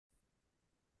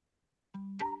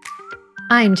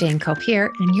I'm Jane Copier,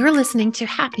 and you're listening to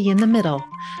Happy in the Middle,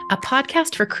 a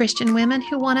podcast for Christian women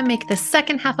who want to make the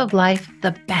second half of life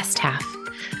the best half.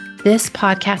 This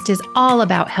podcast is all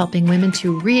about helping women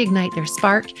to reignite their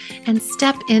spark and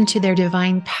step into their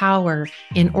divine power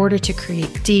in order to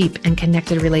create deep and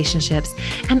connected relationships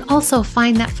and also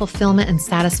find that fulfillment and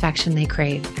satisfaction they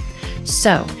crave.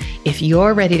 So, if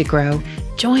you're ready to grow,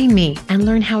 join me and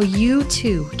learn how you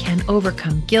too can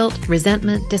overcome guilt,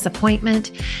 resentment, disappointment,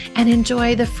 and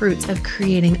enjoy the fruits of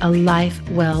creating a life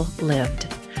well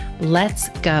lived. Let's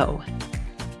go.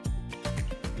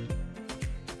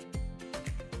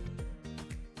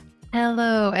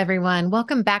 Hello, everyone.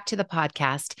 Welcome back to the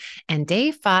podcast and day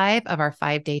 5 of our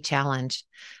 5-day challenge.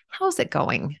 How's it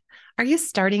going? Are you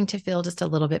starting to feel just a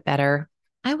little bit better?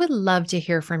 I would love to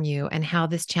hear from you and how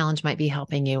this challenge might be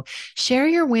helping you. Share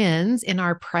your wins in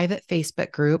our private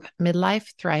Facebook group,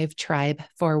 Midlife Thrive Tribe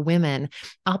for Women.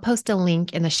 I'll post a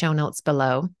link in the show notes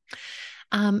below.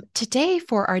 Today,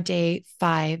 for our day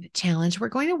 5 challenge, we're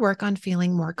going to work on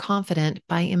feeling more confident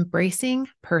by embracing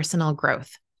personal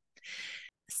growth.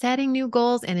 Setting new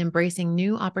goals and embracing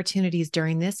new opportunities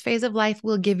during this phase of life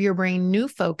will give your brain new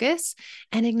focus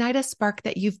and ignite a spark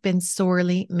that you've been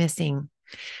sorely missing.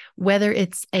 Whether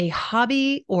it's a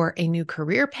hobby or a new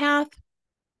career path,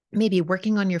 maybe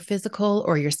working on your physical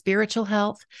or your spiritual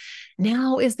health,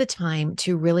 now is the time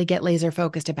to really get laser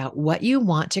focused about what you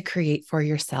want to create for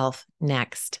yourself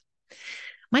next.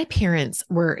 My parents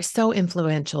were so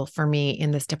influential for me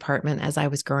in this department as I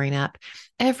was growing up.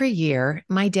 Every year,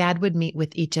 my dad would meet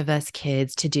with each of us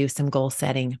kids to do some goal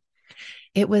setting.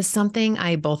 It was something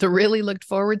I both really looked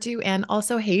forward to and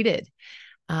also hated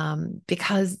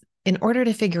because in order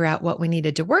to figure out what we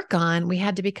needed to work on, we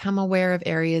had to become aware of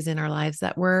areas in our lives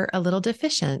that were a little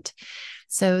deficient.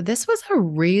 So this was a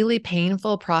really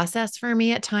painful process for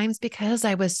me at times because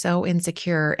I was so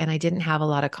insecure and I didn't have a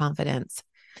lot of confidence.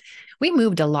 We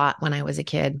moved a lot when I was a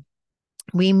kid.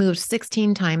 We moved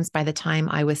 16 times by the time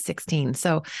I was 16.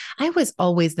 So I was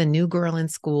always the new girl in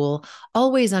school,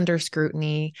 always under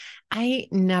scrutiny. I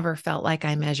never felt like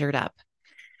I measured up.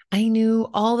 I knew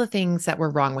all the things that were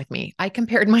wrong with me. I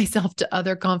compared myself to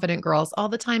other confident girls all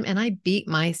the time, and I beat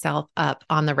myself up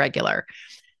on the regular.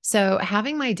 So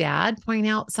having my dad point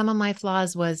out some of my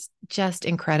flaws was just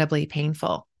incredibly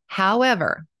painful.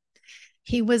 However,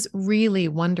 he was really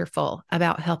wonderful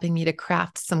about helping me to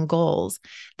craft some goals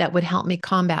that would help me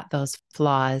combat those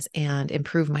flaws and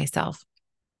improve myself.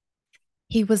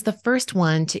 He was the first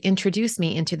one to introduce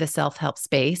me into the self-help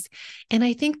space. And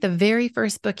I think the very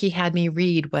first book he had me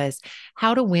read was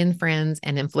How to Win Friends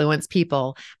and Influence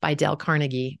People by Dale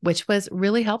Carnegie, which was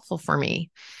really helpful for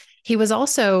me. He was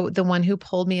also the one who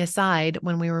pulled me aside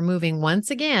when we were moving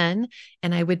once again,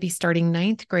 and I would be starting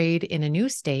 9th grade in a new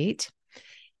state.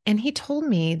 And he told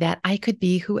me that I could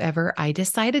be whoever I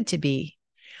decided to be.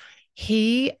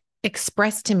 He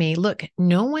expressed to me, look,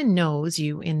 no one knows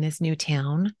you in this new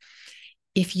town.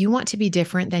 If you want to be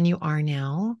different than you are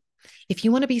now, if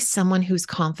you want to be someone who's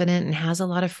confident and has a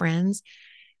lot of friends,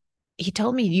 he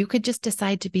told me you could just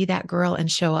decide to be that girl and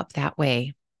show up that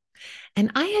way.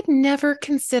 And I had never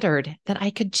considered that I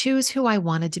could choose who I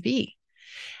wanted to be,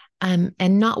 and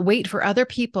not wait for other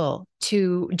people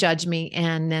to judge me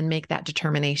and then make that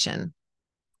determination.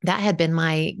 That had been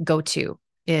my go-to,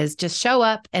 is just show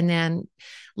up and then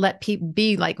let people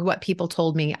be like what people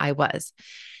told me I was.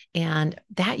 And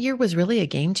that year was really a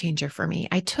game changer for me.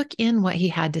 I took in what he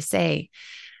had to say.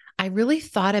 I really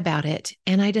thought about it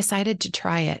and I decided to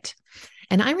try it.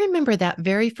 And I remember that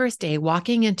very first day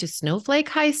walking into Snowflake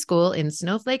High School in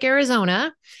Snowflake,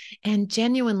 Arizona, and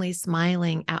genuinely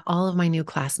smiling at all of my new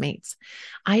classmates.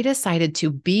 I decided to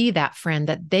be that friend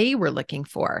that they were looking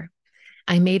for.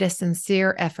 I made a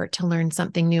sincere effort to learn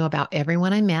something new about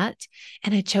everyone I met,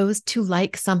 and I chose to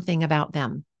like something about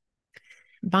them.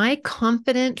 My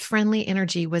confident, friendly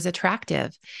energy was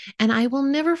attractive, and I will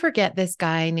never forget this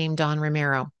guy named Don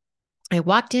Romero. I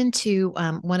walked into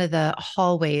one of the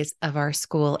hallways of our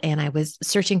school and I was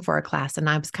searching for a class and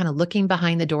I was kind of looking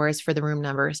behind the doors for the room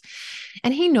numbers.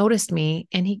 And he noticed me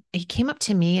and he came up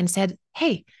to me and said,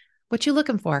 "Hey, what you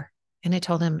looking for?" And I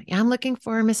told him, "I'm looking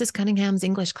for Mrs. Cunningham's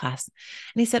English class."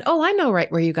 And he said, "Oh, I know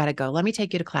right where you got to go. Let me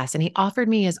take you to class." And he offered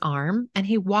me his arm and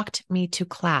he walked me to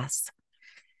class.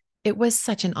 It was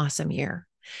such an awesome year.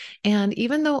 And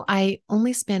even though I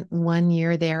only spent 1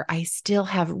 year there, I still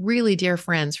have really dear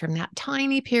friends from that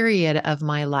tiny period of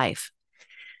my life.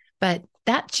 But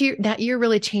that year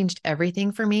really changed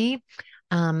everything for me.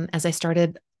 As I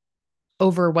started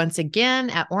over once again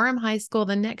at Orem High School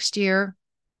the next year,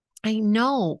 I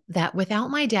know that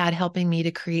without my dad helping me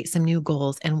to create some new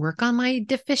goals and work on my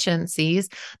deficiencies,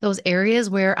 those areas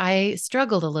where I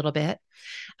struggled a little bit,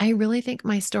 I really think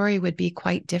my story would be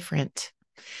quite different.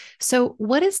 So,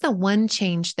 what is the one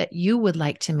change that you would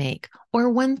like to make,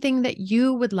 or one thing that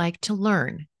you would like to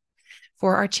learn?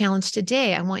 For our challenge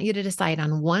today, I want you to decide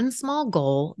on one small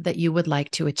goal that you would like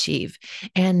to achieve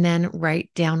and then write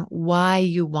down why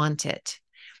you want it.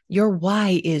 Your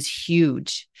why is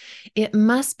huge. It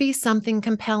must be something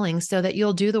compelling so that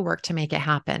you'll do the work to make it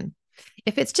happen.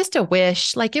 If it's just a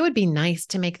wish, like it would be nice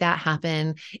to make that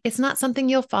happen, it's not something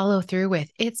you'll follow through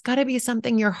with. It's got to be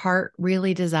something your heart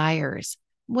really desires.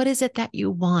 What is it that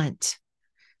you want?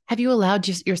 Have you allowed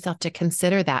yourself to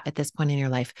consider that at this point in your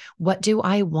life? What do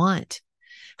I want?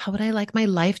 How would I like my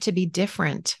life to be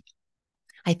different?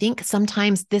 I think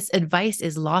sometimes this advice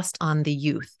is lost on the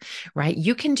youth, right?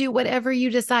 You can do whatever you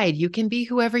decide. You can be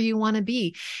whoever you want to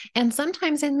be. And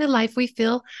sometimes in midlife, we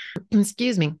feel,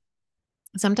 excuse me,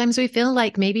 sometimes we feel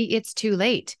like maybe it's too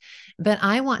late. But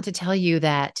I want to tell you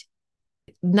that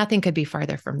nothing could be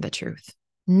farther from the truth.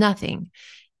 Nothing.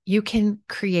 You can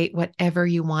create whatever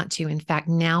you want to. In fact,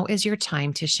 now is your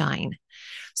time to shine.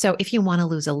 So if you want to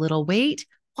lose a little weight,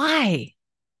 why?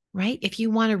 Right? If you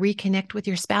want to reconnect with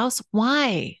your spouse,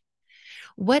 why?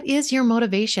 What is your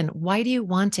motivation? Why do you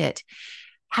want it?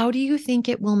 How do you think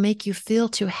it will make you feel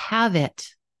to have it?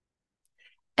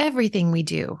 Everything we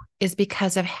do is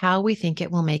because of how we think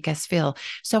it will make us feel.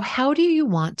 So, how do you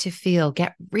want to feel?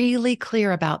 Get really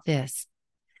clear about this.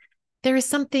 There is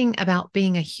something about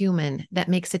being a human that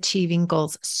makes achieving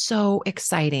goals so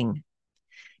exciting.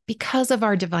 Because of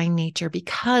our divine nature,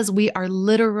 because we are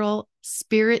literal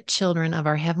spirit children of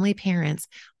our heavenly parents,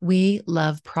 we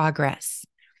love progress.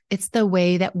 It's the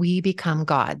way that we become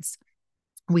gods.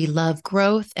 We love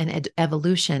growth and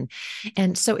evolution.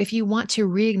 And so if you want to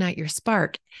reignite your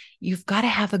spark, you've got to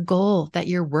have a goal that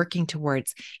you're working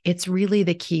towards. It's really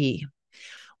the key.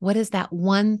 What is that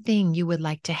one thing you would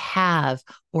like to have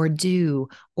or do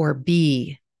or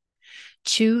be?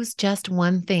 Choose just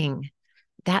one thing.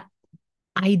 That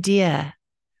idea,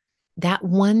 that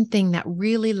one thing that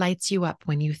really lights you up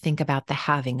when you think about the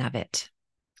having of it.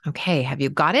 Okay, have you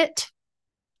got it?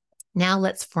 Now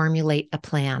let's formulate a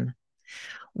plan.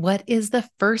 What is the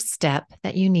first step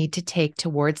that you need to take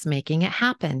towards making it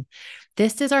happen?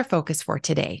 This is our focus for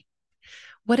today.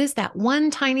 What is that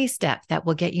one tiny step that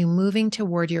will get you moving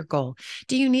toward your goal?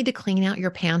 Do you need to clean out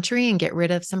your pantry and get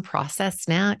rid of some processed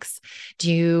snacks?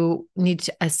 Do you need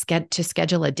to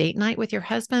schedule a date night with your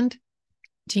husband?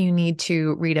 Do you need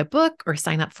to read a book or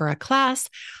sign up for a class?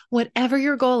 Whatever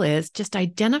your goal is, just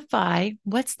identify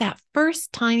what's that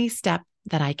first tiny step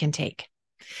that I can take.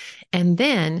 And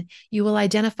then you will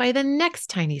identify the next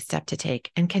tiny step to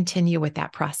take and continue with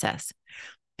that process.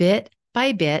 Bit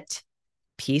by bit,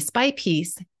 piece by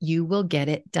piece, you will get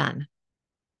it done.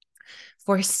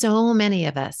 For so many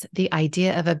of us, the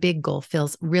idea of a big goal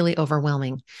feels really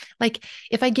overwhelming. Like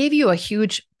if I gave you a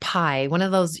huge pie, one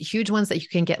of those huge ones that you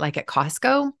can get like at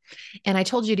Costco, and I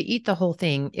told you to eat the whole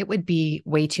thing, it would be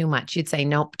way too much. You'd say,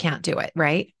 nope, can't do it,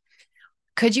 right?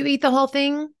 Could you eat the whole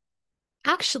thing?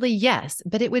 Actually, yes,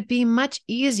 but it would be much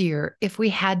easier if we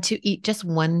had to eat just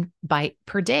one bite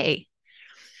per day.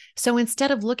 So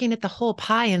instead of looking at the whole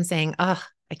pie and saying, oh,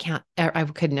 I can't, I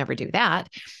could never do that,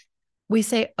 we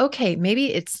say, okay,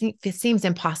 maybe it seems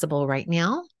impossible right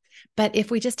now, but if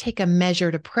we just take a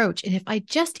measured approach, and if I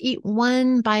just eat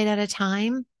one bite at a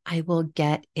time, I will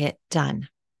get it done.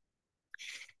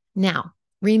 Now,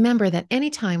 remember that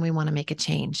anytime we want to make a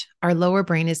change, our lower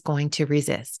brain is going to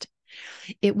resist.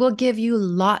 It will give you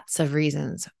lots of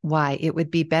reasons why it would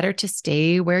be better to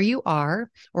stay where you are,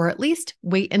 or at least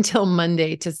wait until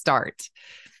Monday to start.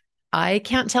 I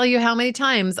can't tell you how many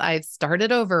times I've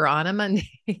started over on a Monday.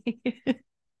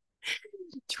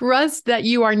 Trust that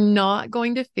you are not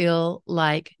going to feel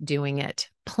like doing it.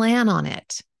 Plan on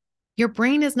it. Your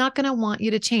brain is not going to want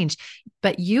you to change,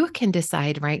 but you can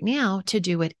decide right now to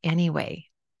do it anyway.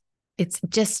 It's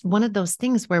just one of those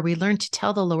things where we learn to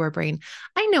tell the lower brain,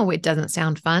 I know it doesn't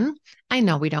sound fun. I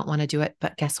know we don't want to do it,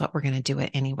 but guess what? We're going to do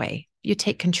it anyway. You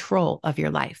take control of your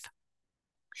life.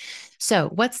 So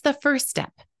what's the first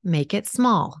step? Make it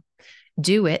small.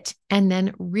 Do it, and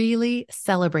then really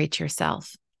celebrate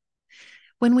yourself.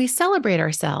 When we celebrate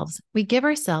ourselves, we give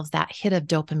ourselves that hit of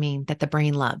dopamine that the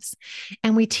brain loves,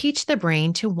 and we teach the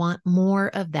brain to want more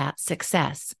of that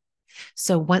success.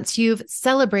 So once you've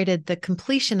celebrated the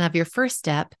completion of your first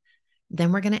step,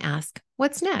 then we're going to ask,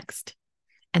 what's next?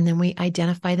 And then we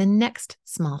identify the next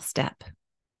small step.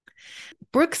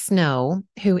 Brooke Snow,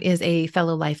 who is a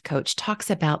fellow life coach, talks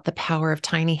about the power of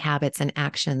tiny habits and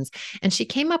actions. And she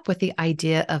came up with the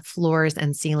idea of floors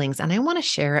and ceilings. And I want to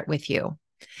share it with you.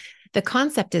 The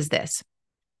concept is this: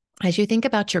 as you think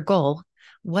about your goal,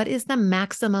 what is the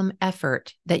maximum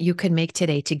effort that you could make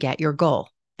today to get your goal?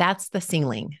 That's the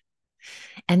ceiling.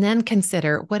 And then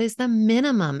consider, what is the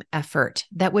minimum effort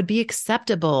that would be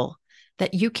acceptable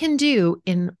that you can do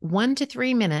in 1 to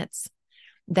 3 minutes,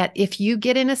 that if you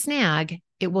get in a snag,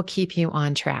 it will keep you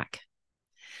on track,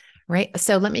 right?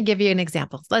 So let me give you an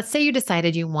example. Let's say you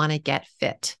decided you want to get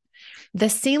fit. The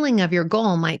ceiling of your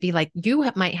goal might be like, you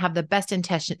might have the best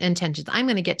intentions. I'm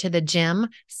going to get to the gym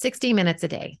 60 minutes a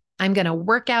day. I'm going to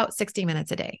work out 60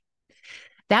 minutes a day.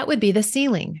 That would be the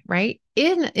ceiling, right?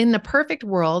 In the perfect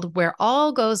world where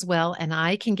all goes well and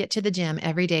I can get to the gym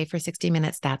every day for 60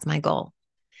 minutes, that's my goal.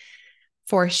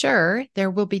 For sure, there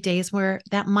will be days where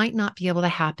that might not be able to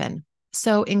happen.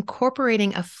 So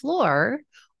incorporating a floor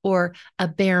or a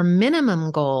bare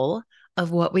minimum goal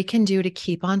of what we can do to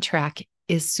keep on track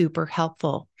is super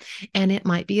helpful. And it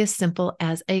might be as simple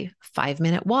as a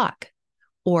 5-minute walk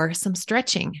or some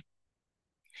stretching.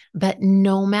 But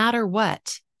no matter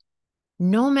what,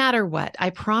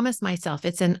 I promise myself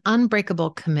it's an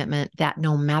unbreakable commitment that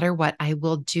no matter what, I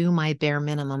will do my bare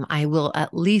minimum. I will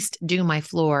at least do my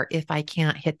floor if I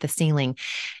can't hit the ceiling.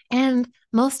 And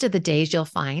most of the days you'll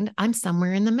find I'm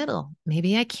somewhere in the middle.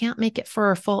 Maybe I can't make it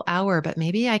for a full hour, but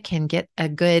maybe I can get a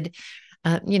good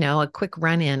a quick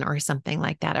run in or something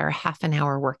like that, or a half an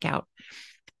hour workout.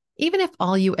 Even if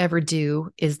all you ever do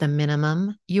is the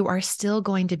minimum, you are still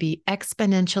going to be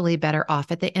exponentially better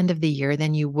off at the end of the year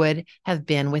than you would have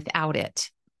been without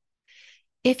it.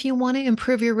 If you want to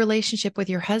improve your relationship with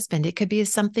your husband, it could be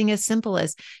something as simple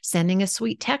as sending a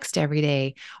sweet text every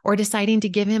day or deciding to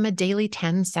give him a daily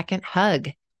 10-second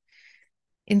hug.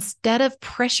 Instead of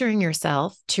pressuring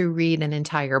yourself to read an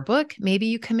entire book, maybe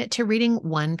you commit to reading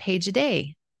 1 page a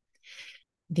day.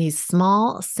 These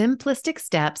small, simplistic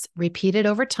steps repeated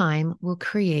over time will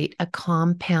create a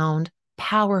compound,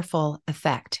 powerful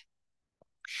effect.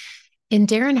 In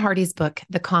Darren Hardy's book,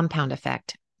 The Compound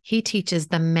Effect, he teaches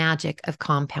the magic of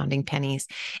compounding pennies,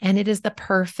 and it is the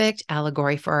perfect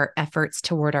allegory for our efforts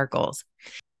toward our goals.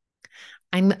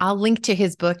 I'll link to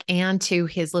his book and to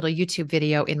his little YouTube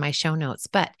video in my show notes,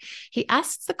 but he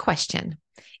asks the question,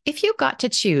 if you got to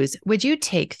choose, would you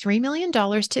take $3 million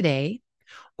today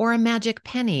or a magic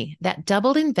penny that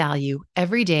doubled in value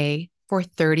every day for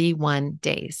 31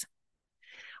 days?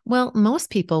 Well, most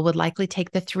people would likely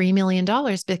take the $3 million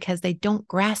because they don't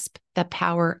grasp the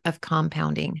power of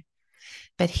compounding.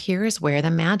 But here's where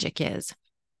the magic is.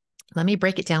 Let me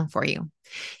break it down for you.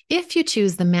 If you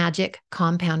choose the magic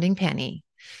compounding penny,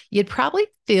 you'd probably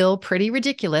feel pretty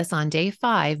ridiculous on day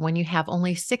 5 when you have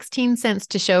only 16 cents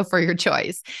to show for your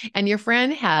choice and your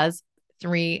friend has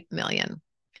 3 million.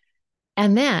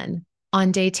 And then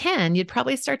on day 10, you'd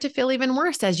probably start to feel even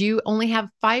worse as you only have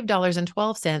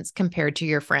 $5.12 compared to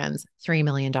your friend's $3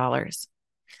 million.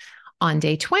 On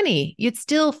day 20, you'd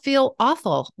still feel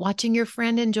awful watching your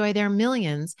friend enjoy their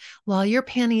millions while your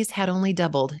pennies had only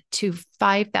doubled to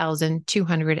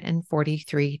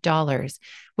 $5,243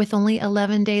 with only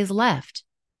 11 days left.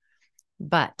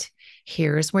 But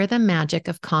here's where the magic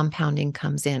of compounding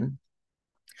comes in.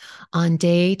 On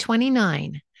day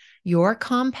 29, your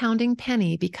compounding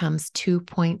penny becomes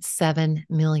 2.7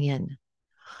 million.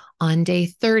 On day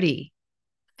 30,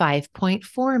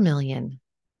 5.4 million.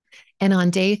 And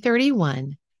on day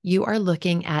 31, you are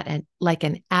looking at an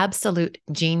absolute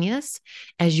genius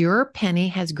as your penny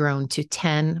has grown to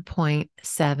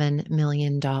 $10.7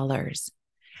 million.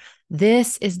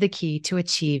 This is the key to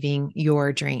achieving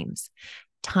your dreams.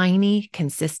 Tiny,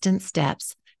 consistent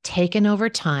steps taken over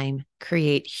time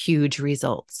create huge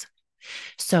results.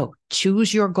 So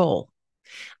choose your goal.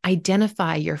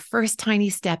 Identify your first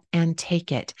tiny step and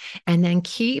take it, and then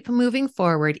keep moving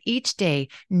forward each day,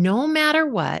 no matter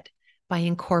what, by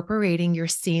incorporating your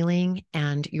ceiling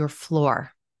and your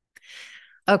floor.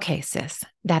 Okay, sis,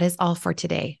 that is all for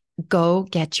today. Go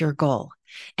get your goal.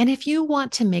 And if you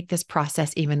want to make this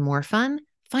process even more fun,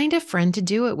 find a friend to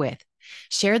do it with.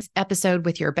 Share this episode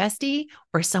with your bestie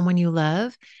or someone you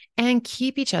love and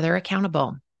keep each other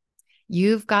accountable.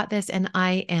 You've got this, and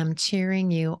I am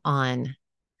cheering you on.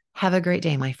 Have a great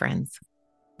day, my friends.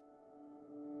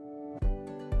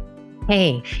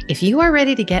 Hey, if you are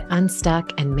ready to get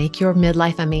unstuck and make your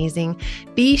midlife amazing,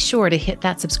 be sure to hit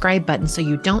that subscribe button so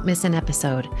you don't miss an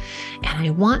episode. And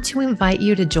I want to invite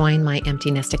you to join my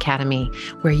Empty Nest Academy,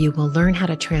 where you will learn how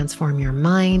to transform your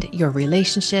mind, your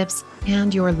relationships,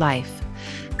 and your life.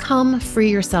 Come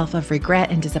free yourself of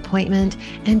regret and disappointment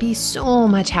and be so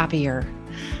much happier.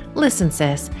 Listen,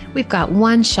 sis, we've got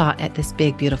one shot at this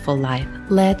big, beautiful life.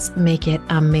 Let's make it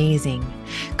amazing.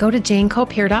 Go to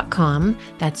janecopier.com,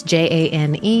 that's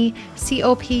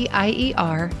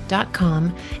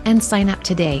JaneCopier.com, and sign up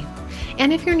today.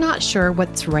 And if you're not sure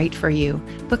what's right for you,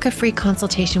 book a free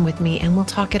consultation with me and we'll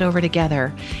talk it over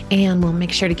together. And we'll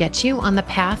make sure to get you on the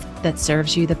path that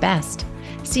serves you the best.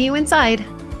 See you inside.